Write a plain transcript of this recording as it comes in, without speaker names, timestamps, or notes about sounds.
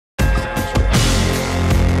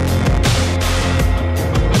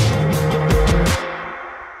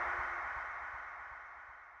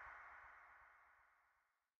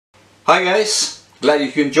Hi guys, glad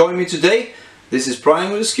you can join me today. This is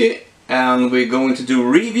Prime Whiskey and we're going to do a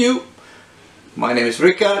review. My name is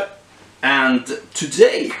Rickard and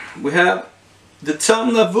today we have the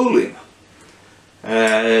Tamnavulin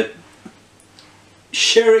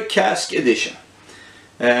Sherry Cask Edition.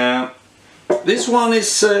 This one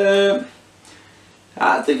is,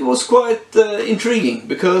 I think it was quite intriguing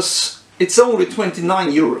because it's only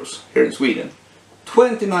 29 euros here in Sweden.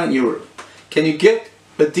 29 euros. Can you get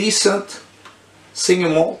a decent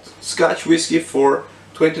single malt Scotch whiskey for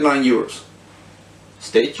 29 euros?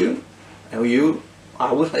 Stay tuned and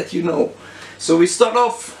I will let you know. So we start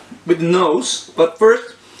off with the nose, but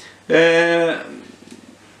first,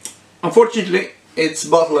 unfortunately it's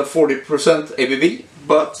bottled at 40% ABV,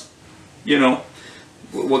 but you know,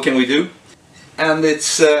 what can we do? And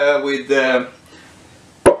it's with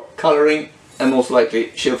coloring and most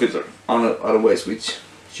likely chill filter, otherwise which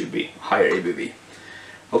should be higher ABV.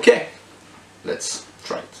 Okay, let's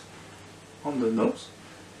try it on the nose.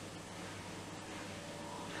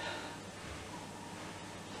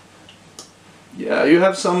 Yeah, you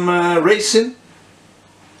have some raisin,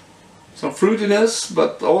 some fruitiness,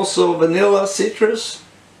 but also vanilla, citrus.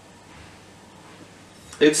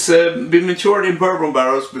 It's been matured in bourbon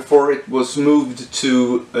barrels before it was moved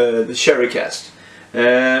to the sherry cask.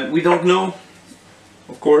 We don't know,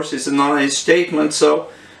 of course, it's a non-age statement, so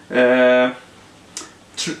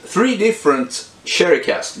three different sherry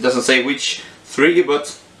casks. It doesn't say which three,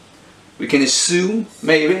 but we can assume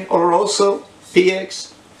maybe, or also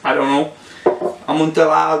PX, I don't know,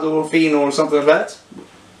 Amontillado or Fino or something like that.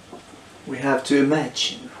 We have to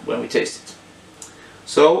imagine when we taste it.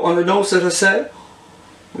 So on the nose, as I said,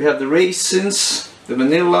 we have the raisins, the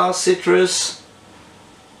vanilla, citrus,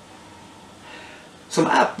 some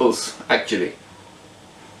apples actually,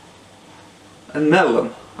 and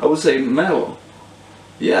melon. I would say melon.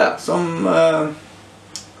 Yeah, some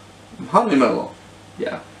honey melon.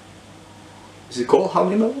 Yeah. Is it called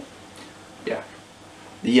honey melon? Yeah.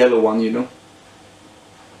 The yellow one, you know.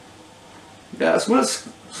 Yeah, it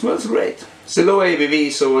smells great. It's a low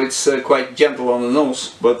ABV, so it's quite gentle on the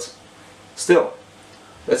nose, but still,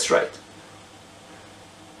 let's try it.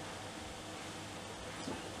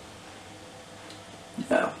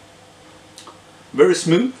 Yeah. Very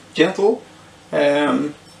smooth, gentle.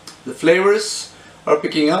 The flavors are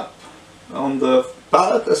picking up on the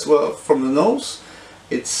palate as well from the nose.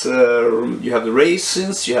 It's you have the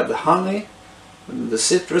raisins, you have the honey, the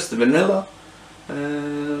citrus, the vanilla.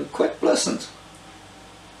 Quite pleasant.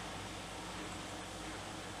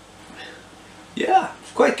 Yeah,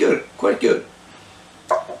 quite good, quite good.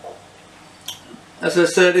 As I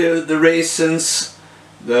said, the raisins,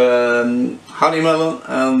 the honey melon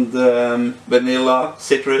and the vanilla,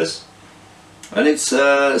 citrus. And it's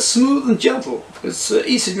smooth and gentle. It's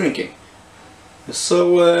easy drinking.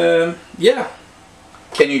 So yeah,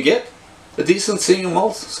 can you get a decent single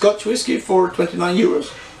malt Scotch whiskey for 29 euros?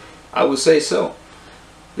 I would say so.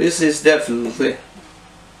 This is definitely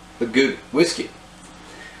a good whiskey.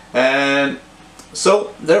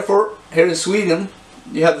 So therefore, here in Sweden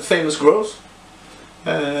you have the Famous Gross.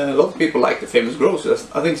 A lot of people like the Famous Gross.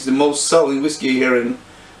 I think it's the most selling whiskey here in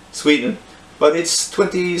Sweden. But it's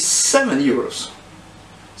 27 euros.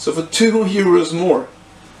 So for 2 euros more,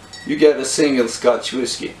 you get a single Scotch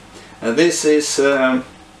whiskey. And this is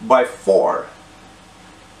by far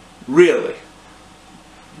really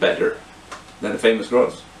better than the Famous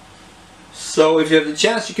Gross. So if you have the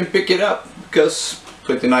chance, you can pick it up, because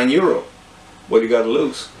 29 euro, what you gotta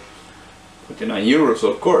lose? 29 euros,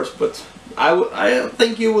 of course, but I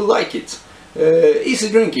think you will like it. Easy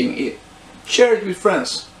drinking, share it with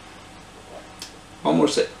friends. One more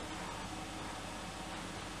sip.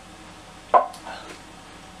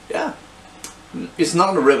 Yeah, it's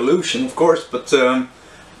not a revolution, of course, but the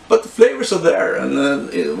flavors are there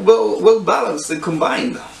and well balanced and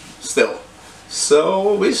combined still.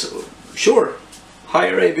 So it's sure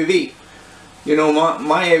higher ABV. You know,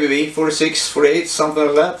 my ABV 46, 48, something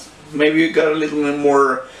like that. Maybe you got a little bit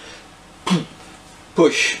more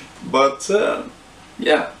push, but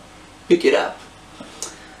yeah, pick it up.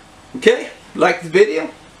 Okay. Like the video,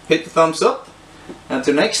 hit the thumbs up, and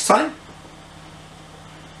until next time,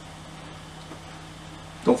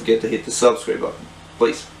 don't forget to hit the subscribe button,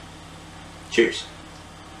 please. Cheers.